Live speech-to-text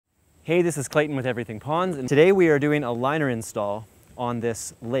Hey, this is Clayton with Everything Ponds, and today we are doing a liner install on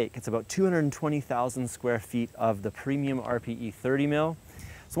this lake. It's about 220,000 square feet of the premium RPE 30 mil.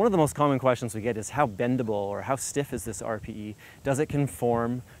 So one of the most common questions we get is how bendable or how stiff is this RPE? Does it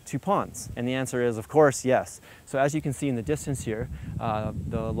conform to ponds? And the answer is, of course, yes. So as you can see in the distance here,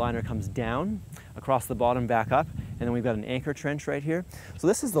 the liner comes down across the bottom, back up, and then we've got an anchor trench right here. So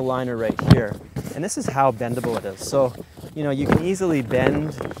this is the liner right here, and this is how bendable it is. So, you know, you can easily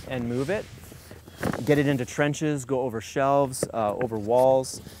bend and move it, get it into trenches, go over shelves, over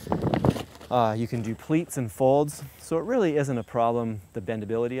walls. You can do pleats and folds, so it really isn't a problem, the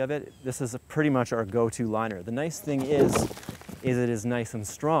bendability of it. This is pretty much our go-to liner. The nice thing is it is nice and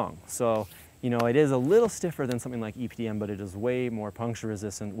strong. So, you know, it is a little stiffer than something like EPDM, but it is way more puncture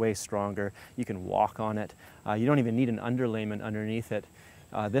resistant, way stronger. You can walk on it. You don't even need an underlayment underneath it.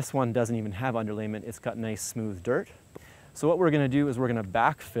 This one doesn't even have underlayment. It's got nice smooth dirt. So what we're going to do is we're going to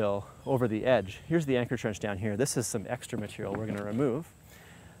backfill over the edge. Here's the anchor trench down here. This is some extra material we're going to remove.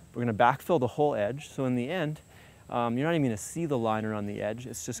 We're going to backfill the whole edge, so in the end, you're not even going to see the liner on the edge.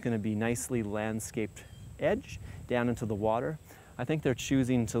 It's just going to be nicely landscaped edge down into the water. I think they're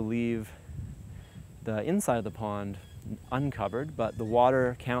choosing to leave the inside of the pond uncovered, but the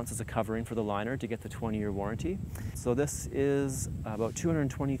water counts as a covering for the liner to get the 20-year warranty. So this is about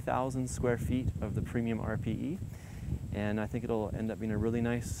 220,000 square feet of the premium RPE, and I think it'll end up being a really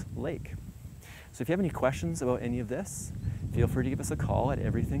nice lake. So if you have any questions about any of this, feel free to give us a call at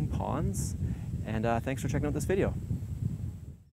Everything Ponds, and thanks for checking out this video.